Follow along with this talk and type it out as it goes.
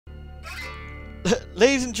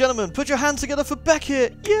Ladies and gentlemen, put your hands together for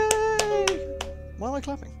Beckett! Yay! Why am I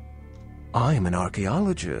clapping? I'm an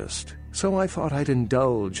archaeologist, so I thought I'd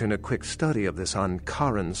indulge in a quick study of this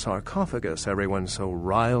Ankaran sarcophagus everyone's so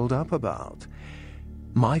riled up about.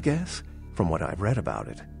 My guess, from what I've read about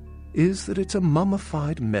it, is that it's a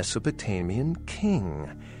mummified Mesopotamian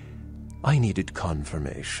king. I needed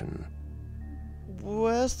confirmation.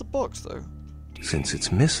 Where's the box, though? Since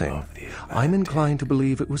it's missing, I'm inclined to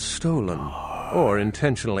believe it was stolen, or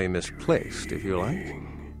intentionally misplaced, if you like.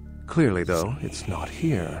 Clearly, though, it's not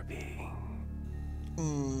here.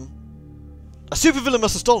 A supervillain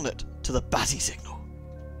must have stolen it, to the Batty signal.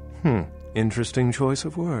 Interesting choice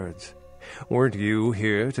of words. Weren't you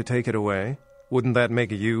here to take it away? Wouldn't that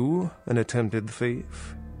make you an attempted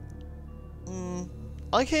thief?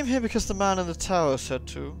 I came here because the man in the tower said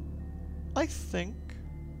to. I think.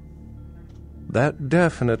 That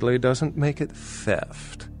definitely doesn't make it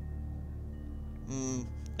theft.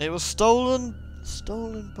 It was stolen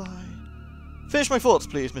by... Finish my thoughts,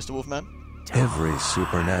 please, Mr. Wolfman. Every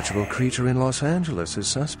supernatural creature in Los Angeles is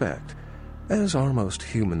suspect, as are most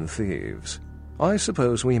human thieves. I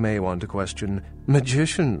suppose we may want to question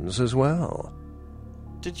magicians as well.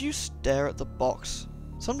 Did you stare at the box?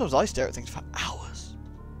 Sometimes I stare at things for hours.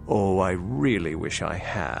 Oh, I really wish I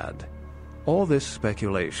had. All this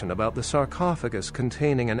speculation about the sarcophagus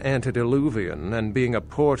containing an antediluvian and being a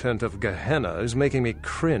portent of Gehenna is making me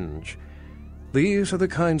cringe. These are the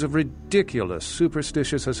kinds of ridiculous,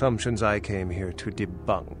 superstitious assumptions I came here to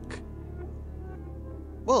debunk.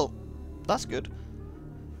 Well, that's good.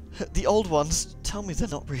 The old ones, tell me they're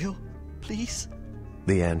not real, please.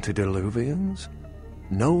 The antediluvians?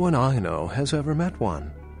 No one I know has ever met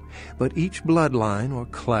one. But each bloodline or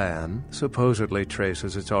clan supposedly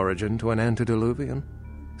traces its origin to an antediluvian.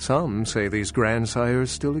 Some say these grandsires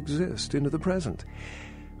still exist into the present.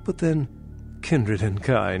 But then, kindred and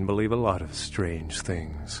kind believe a lot of strange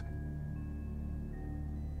things.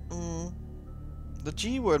 The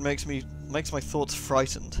G word makes my thoughts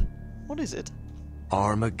frightened. What is it?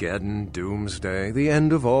 Armageddon, doomsday, the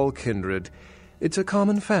end of all kindred. It's a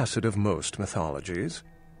common facet of most mythologies.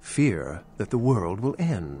 Fear that the world will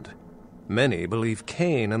end. Many believe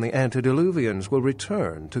Cain and the antediluvians will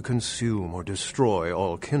return to consume or destroy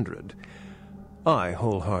all kindred. I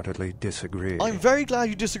wholeheartedly disagree. I'm very glad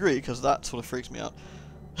you disagree, because that sort of freaks me out.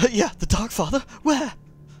 Yeah, the Dark Father? Where?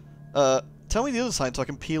 Tell me the other side so I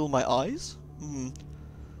can peel my eyes?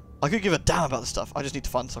 I could give a damn about the stuff. I just need to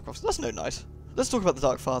find the sarcophagus. That's no nice. Let's talk about the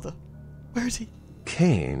Dark Father. Where is he?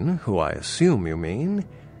 Cain, who I assume you mean,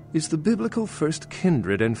 is the biblical first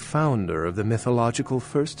kindred and founder of the mythological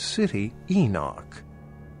first city, Enoch,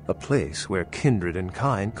 a place where kindred and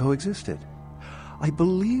kind coexisted. I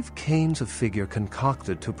believe Cain's a figure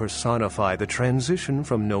concocted to personify the transition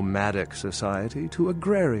from nomadic society to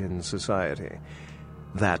agrarian society.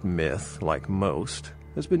 That myth, like most,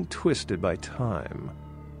 has been twisted by time.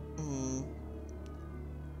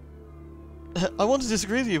 I want to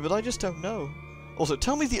disagree with you, but I just don't know. Also,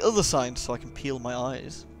 tell me the other signs so I can peel my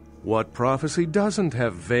eyes. What prophecy doesn't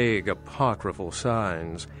have vague apocryphal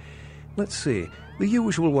signs? Let's see. The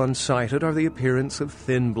usual ones cited are the appearance of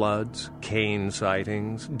thin bloods, Cain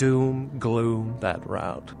sightings, doom, gloom, that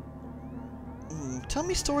route. Tell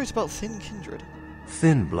me stories about thin kindred.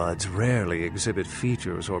 Thin bloods rarely exhibit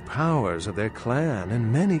features or powers of their clan,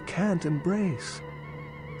 and many can't embrace.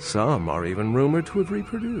 Some are even rumored to have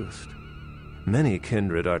reproduced. Many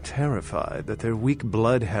kindred are terrified that their weak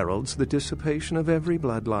blood heralds the dissipation of every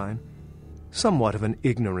bloodline. Somewhat of an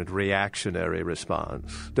ignorant reactionary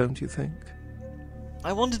response, don't you think?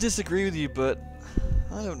 I want to disagree with you, but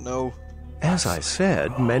I don't know. As I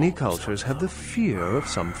said, many cultures have the fear of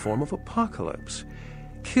some form of apocalypse.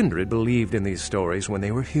 Kindred believed in these stories when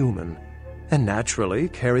they were human, and naturally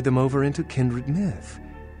carried them over into kindred myth.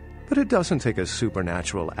 But it doesn't take a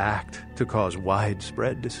supernatural act to cause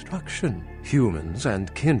widespread destruction. Humans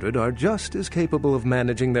and kindred are just as capable of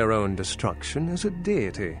managing their own destruction as a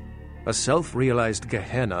deity. A self-realized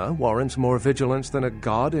Gehenna warrants more vigilance than a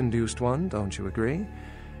god-induced one, don't you agree?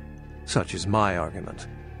 Such is my argument,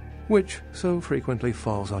 which so frequently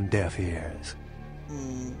falls on deaf ears.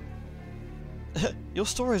 Your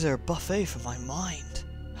stories are a buffet for my mind.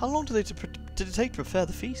 How long did it take to prepare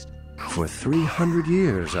the feast? For 300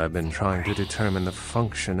 years I've been trying to determine the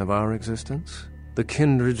function of our existence, the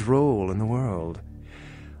kindred's role in the world.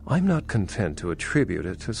 I'm not content to attribute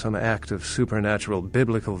it to some act of supernatural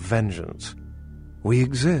biblical vengeance. We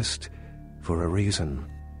exist for a reason,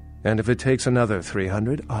 and if it takes another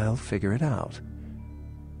 300, I'll figure it out.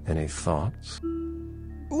 Any thoughts?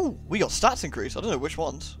 Ooh, we got stats increase. I don't know which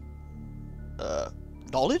ones.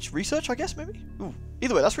 knowledge? Research, I guess, maybe? Ooh.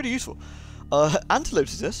 Either way, that's really useful.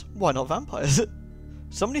 Antelopes exist. Why not vampires?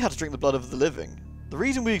 Somebody had to drink the blood of the living. The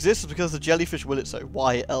reason we exist is because the jellyfish will it so.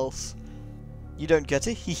 Why else? You don't get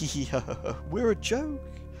it? Hee. We're a joke.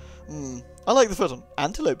 I like the first one.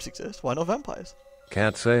 Antelopes exist. Why not vampires?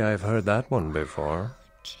 Can't say I've heard that one before.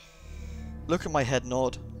 Look at my head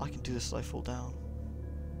nod. I can do this as I fall down.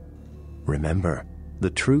 Remember, the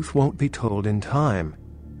truth won't be told in time.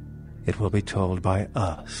 It will be told by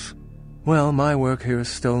us. Well, my work here is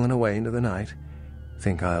stolen away into the night.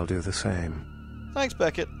 Think I'll do the same. Thanks,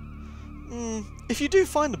 Beckett. If you do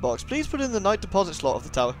find the box, please put it in the night deposit slot of the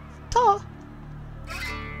tower. Ta!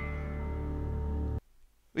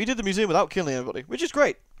 We did the museum without killing anybody, which is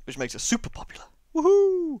great, which makes us super popular.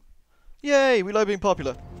 Woohoo! Yay, we love being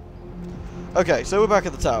popular. Okay, so we're back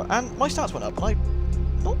at the tower, and my stats went up, and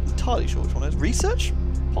I'm not entirely sure which one it is. Research?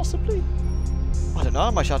 Possibly? I don't know, I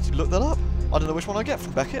might have to look that up. I don't know which one I get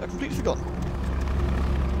from Beckett, I've completely forgotten.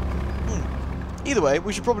 Either way,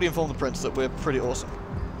 we should probably inform the prince that we're pretty awesome.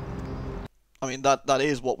 I mean, that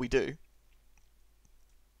is what we do.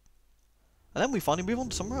 And then we finally move on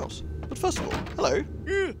to somewhere else. But first of all, hello.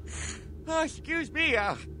 Oh, excuse me,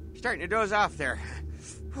 starting to doze off there.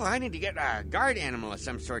 Oh, I need to get a guard animal of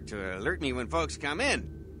some sort to alert me when folks come in.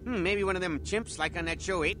 Maybe one of them chimps like on that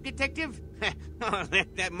show Ape Detective? Oh,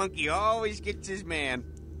 that monkey always gets his man.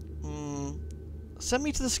 Send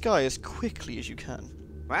me to the sky as quickly as you can.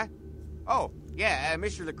 What? Oh, yeah,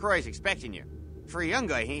 Mr. LaCroix's expecting you. For a young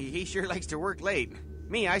guy, he sure likes to work late.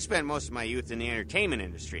 Me, I spent most of my youth in the entertainment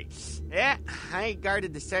industry. Yeah, I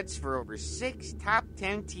guarded the sets for over 6 top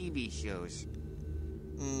 10 TV shows.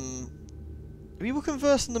 We will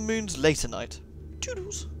converse in the moon's later night.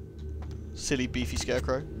 Toodles. Silly beefy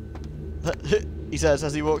scarecrow. He says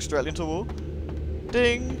as he walks directly into a wall.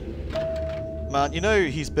 Ding! Man, you know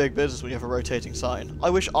he's big business when you have a rotating sign. I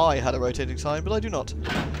wish I had a rotating sign, but I do not.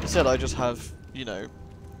 Instead, I just have, you know...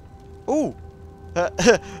 Ooh!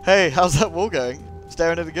 Hey, how's that wall going?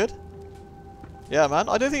 Staring at it good? Yeah, man,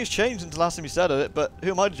 I don't think it's changed since the last time you stared at it, but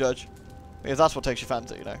who am I to judge? I mean, if that's what takes your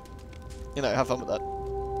fancy, you know, have fun with that.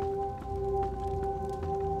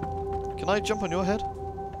 Can I jump on your head?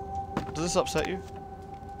 Does this upset you?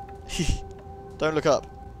 Don't look up,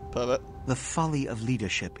 pervert. The folly of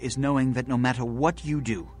leadership is knowing that no matter what you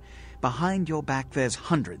do, behind your back there's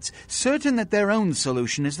hundreds, certain that their own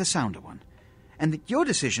solution is the sounder one, and that your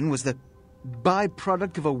decision was the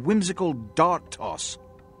byproduct of a whimsical dart toss.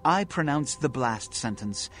 I pronounce the blast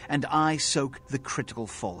sentence, and I soak the critical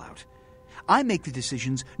fallout. I make the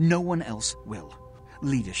decisions no one else will.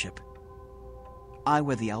 Leadership. I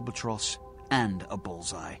wear the albatross and a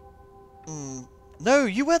bullseye. No,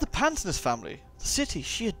 you wear the pants in this family. The city,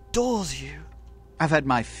 she adores you. I've had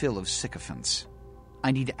my fill of sycophants.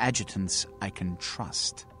 I need adjutants I can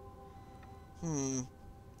trust.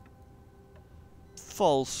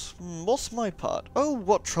 False. What's my part? Oh,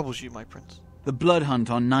 what troubles you, my prince? The blood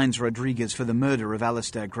hunt on Nines Rodriguez for the murder of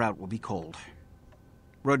Alistair Grout will be called.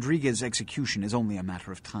 Rodriguez's execution is only a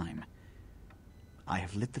matter of time. I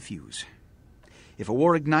have lit the fuse. If a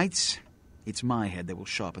war ignites, it's my head they will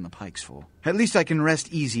sharpen the pikes for. At least I can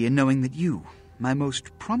rest easy in knowing that you, my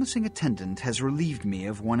most promising attendant, has relieved me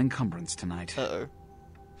of one encumbrance tonight. Uh-oh.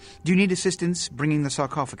 Do you need assistance bringing the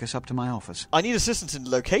sarcophagus up to my office? I need assistance in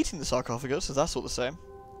locating the sarcophagus, if that's all the same.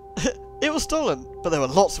 It was stolen, but there were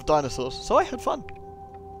lots of dinosaurs, so I had fun.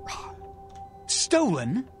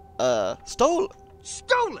 Stolen? Stolen?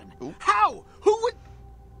 Stolen? Ooh. How? Who would...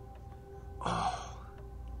 Oh,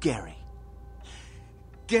 Gary.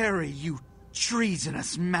 Gary, you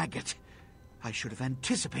treasonous maggot. I should have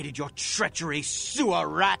anticipated your treachery, sewer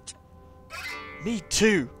rat. Me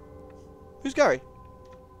too. Who's Gary?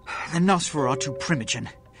 The Nosferatu Primogen.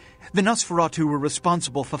 The Nosferatu were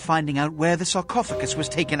responsible for finding out where the sarcophagus was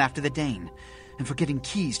taken after the Dane, and for getting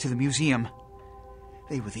keys to the museum.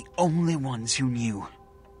 They were the only ones who knew.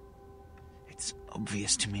 It's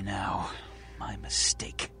obvious to me now. My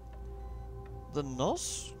mistake. The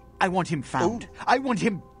Nos? I want him found. Ooh. I want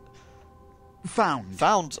him... found.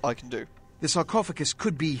 Found, I can do. The sarcophagus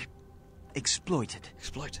could be... exploited.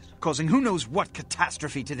 Exploited. Causing who knows what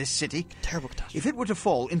catastrophe to this city. Terrible catastrophe. If it were to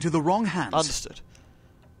fall into the wrong hands... Understood.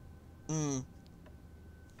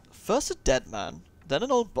 First a dead man, then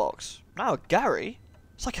an old box. Now a Gary?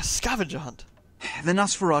 It's like a scavenger hunt. The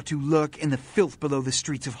Nosferatu lurk in the filth below the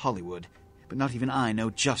streets of Hollywood, but not even I know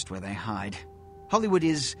just where they hide. Hollywood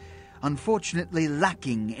is, unfortunately,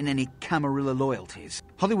 lacking in any Camarilla loyalties.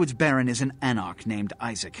 Hollywood's baron is an anarch named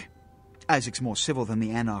Isaac. Isaac's more civil than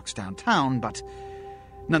the anarchs downtown, but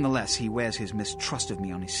nonetheless he wears his mistrust of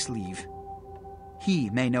me on his sleeve. He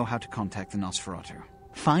may know how to contact the Nosferatu.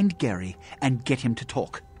 Find Gary and get him to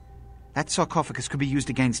talk. That sarcophagus could be used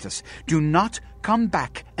against us. Do not come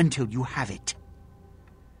back until you have it.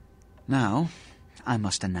 Now, I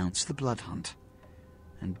must announce the blood hunt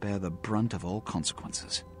and bear the brunt of all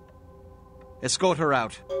consequences. Escort her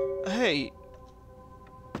out. Hey.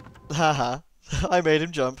 Haha. I made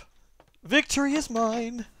him jump. Victory is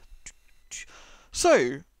mine.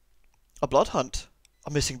 So, a blood hunt.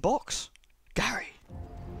 A missing box. Gary.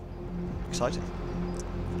 Exciting.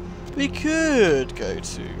 We could go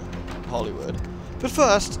to Hollywood. But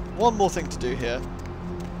first, one more thing to do here.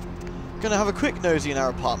 Gonna have a quick nosy in our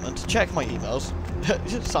apartment, check my emails.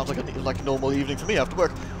 It sounds like a normal evening for me after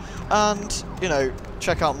work. And, you know,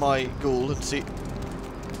 check out my ghoul and see...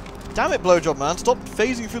 Damn it, blowjob man, stop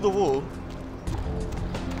phasing through the wall.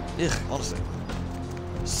 Ugh, honestly.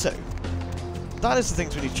 So, that is the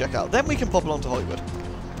things we need to check out. Then we can pop along to Hollywood.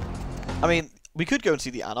 I mean, we could go and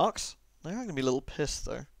see the Anarchs. They're going to be a little pissed,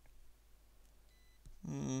 though.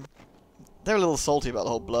 They're a little salty about the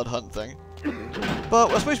whole blood hunt thing.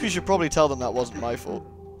 But I suppose we should probably tell them that wasn't my fault.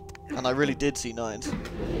 And I really did see 9s.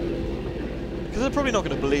 Because they're probably not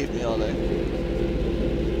going to believe me, are they?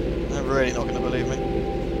 They're really not going to believe me.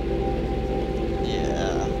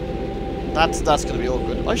 Yeah. That's going to be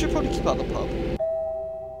awkward. I should probably keep out the pub.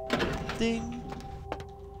 Ding.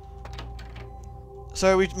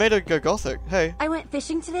 So we made her go gothic. Hey. I went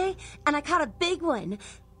fishing today, and I caught a big one.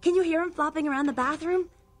 Can you hear him flopping around the bathroom?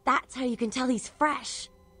 That's how you can tell he's fresh.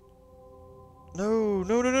 No.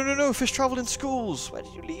 Fish traveled in schools. Where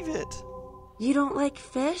did you leave it? You don't like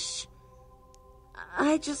fish?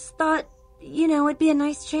 I just thought, you know, it'd be a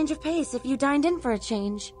nice change of pace if you dined in for a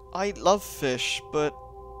change. I love fish, but...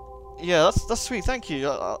 Yeah, that's sweet. Thank you.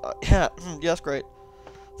 Yeah, that's great.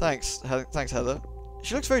 Thanks. Thanks, Heather.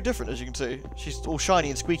 She looks very different, as you can see. She's all shiny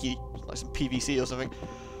and squeaky, like some PVC or something.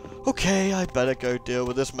 Okay, I better go deal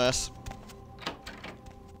with this mess.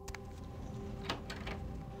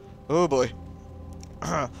 Oh boy.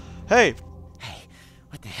 Hey! Hey,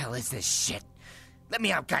 what the hell is this shit? Let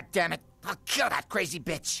me out, goddammit! I'll kill that crazy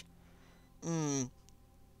bitch!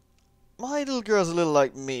 My little girl's a little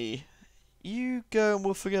like me. You go and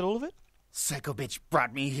we'll forget all of it? Psycho bitch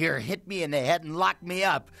brought me here, hit me in the head, and locked me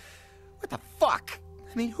up. What the fuck?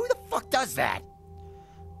 I mean, who the fuck does that?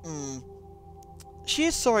 She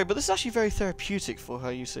is sorry, but this is actually very therapeutic for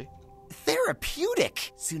her, you see.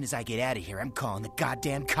 Therapeutic? Soon as I get out of here, I'm calling the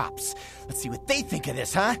goddamn cops. Let's see what they think of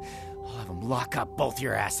this, huh? I'll have them lock up both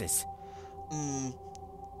your asses.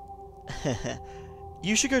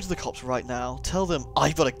 You should go to the cops right now. Tell them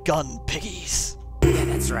I've got a gun, piggies. Yeah,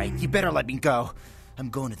 that's right. You better let me go. I'm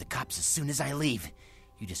going to the cops as soon as I leave.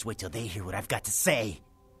 You just wait till they hear what I've got to say.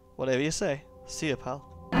 Whatever you say. See ya, pal.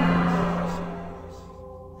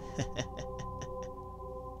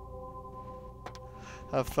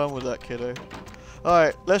 Have fun with that, kiddo.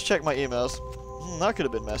 Alright, let's check my emails. That could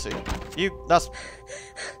have been messy. That's...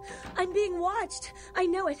 I'm being watched. I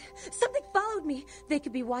know it. Something followed me. They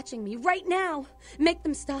could be watching me right now. Make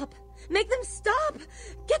them stop. Make them stop!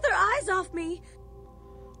 Get their eyes off me!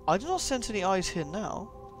 I do not sense any eyes here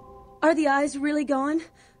now. Are the eyes really gone?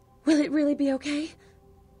 Will it really be okay?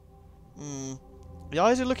 The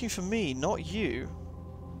eyes are looking for me, not you.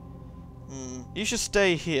 You should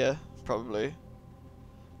stay here, probably.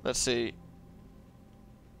 Let's see.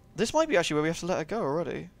 This might be actually where we have to let her go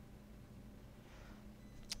already.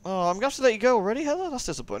 Oh, I'm going to have to let you go already, Heather? That's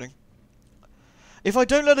disappointing. If I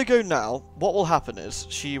don't let her go now, what will happen is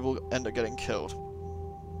she will end up getting killed.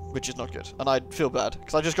 Which is not good. And I feel bad,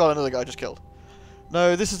 because I just got another guy just killed.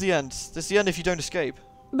 No, this is the end. This is the end if you don't escape.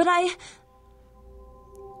 But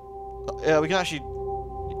yeah, we can actually...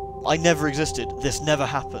 I never existed. This never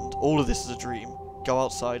happened. All of this is a dream. Go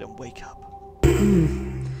outside and wake up.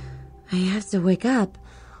 I have to wake up.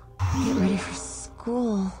 Get ready for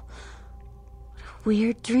school. What a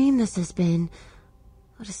weird dream this has been.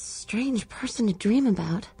 What a strange person to dream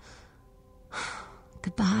about.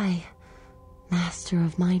 Goodbye, master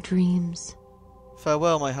of my dreams.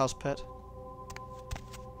 Farewell, my house pet.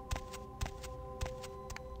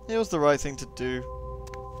 It was the right thing to do.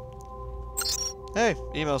 Hey,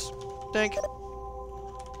 emails. Dink.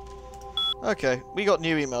 Okay, we got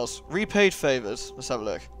new emails. Repaid favors. Let's have a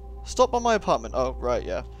look. Stop by my apartment. Oh, right,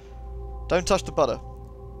 yeah. Don't touch the butter.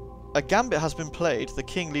 A gambit has been played. The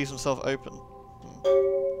king leaves himself open.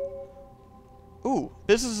 Ooh,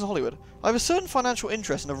 business in Hollywood. I have a certain financial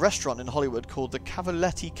interest in a restaurant in Hollywood called the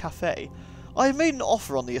Cavaletti Cafe. I have made an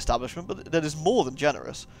offer on the establishment, but that is more than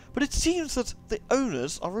generous. But it seems that the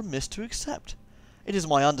owners are remiss to accept. It is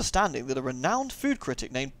my understanding that a renowned food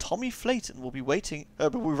critic named Tommy Flayton will be writing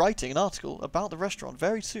an article about the restaurant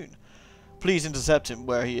very soon. please intercept him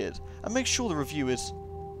where he is, and make sure the review is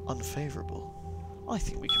unfavourable. I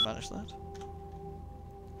think we can manage that.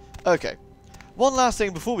 Okay. One last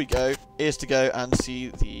thing before we go is to go and see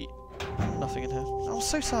the... Nothing in here. I'm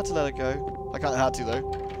so sad to let it go. I kind of had to,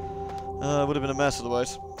 though. Would have been a mess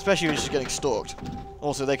otherwise. Especially when she's getting stalked.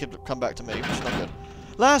 Also, they could come back to me, which is not good.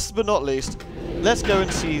 Last but not least, let's go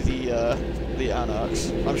and see the Anarchs.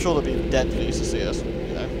 I'm sure they'll be dead pleased to see us,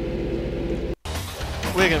 you know.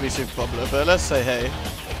 We're going to be super popular, but let's say hey.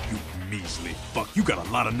 You measly fuck. You got a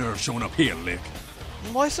lot of nerve showing up here, Lick.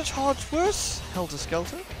 Why such hard words, Helter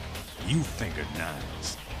Skelter? You fingered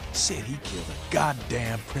Nines. Said he killed a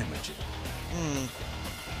goddamn primogen.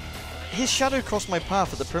 His shadow crossed my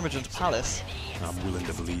path at the Primogen's palace. I'm willing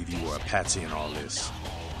to believe you were a patsy in all this,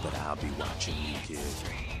 but I'll be watching you, kid.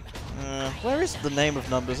 Where is the name of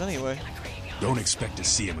numbers anyway? Don't expect to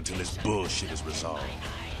see him until this bullshit is resolved.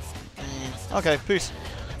 Okay, peace.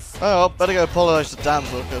 Oh, well, better go apologise to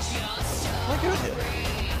Damsel, because... What am I doing here?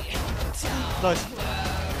 Nice.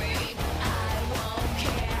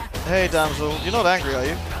 Hey, Damsel. You're not angry, are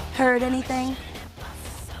you? Heard anything?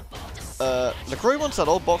 LaCroix wants that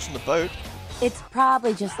old box on the boat. It's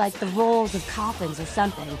probably just like the rolls of coffins or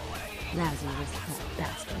something. Lousy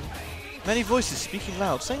bastard. Many voices speaking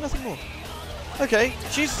loud, saying nothing more. Okay,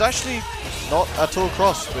 she's actually not at all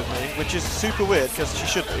cross with me, which is super weird, because she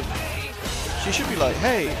should be. She should be like,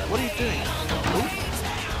 hey, what are you doing? Ooh.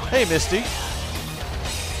 Hey, Misty.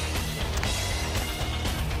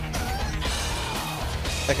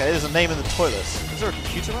 Okay, there's a name in the toilets. Is there a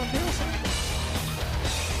computer around here or something?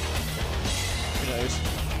 Who knows?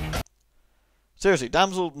 Seriously,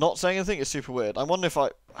 Damsel not saying anything is super weird. I wonder if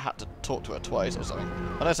I had to talk to her twice or something.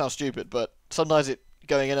 I know it sounds stupid, but sometimes it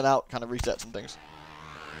going in and out kind of resets and things.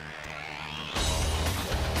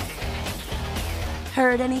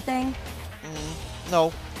 Heard anything?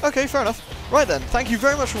 No. Okay, fair enough. Right then, thank you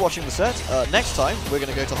very much for watching the set. Next time, we're going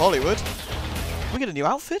to go to Hollywood. We get a new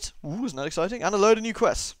outfit. Ooh, isn't that exciting? And a load of new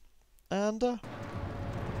quests. And,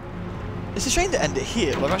 it's a shame to end it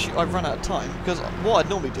here, but I've run out of time, because what I'd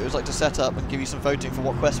normally do is like to set up and give you some voting for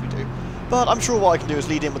what quests we do. But I'm sure what I can do is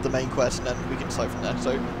lead in with the main quest, and then we can decide from there.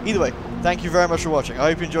 So, either way, thank you very much for watching. I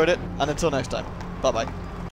hope you enjoyed it, and until next time, bye-bye.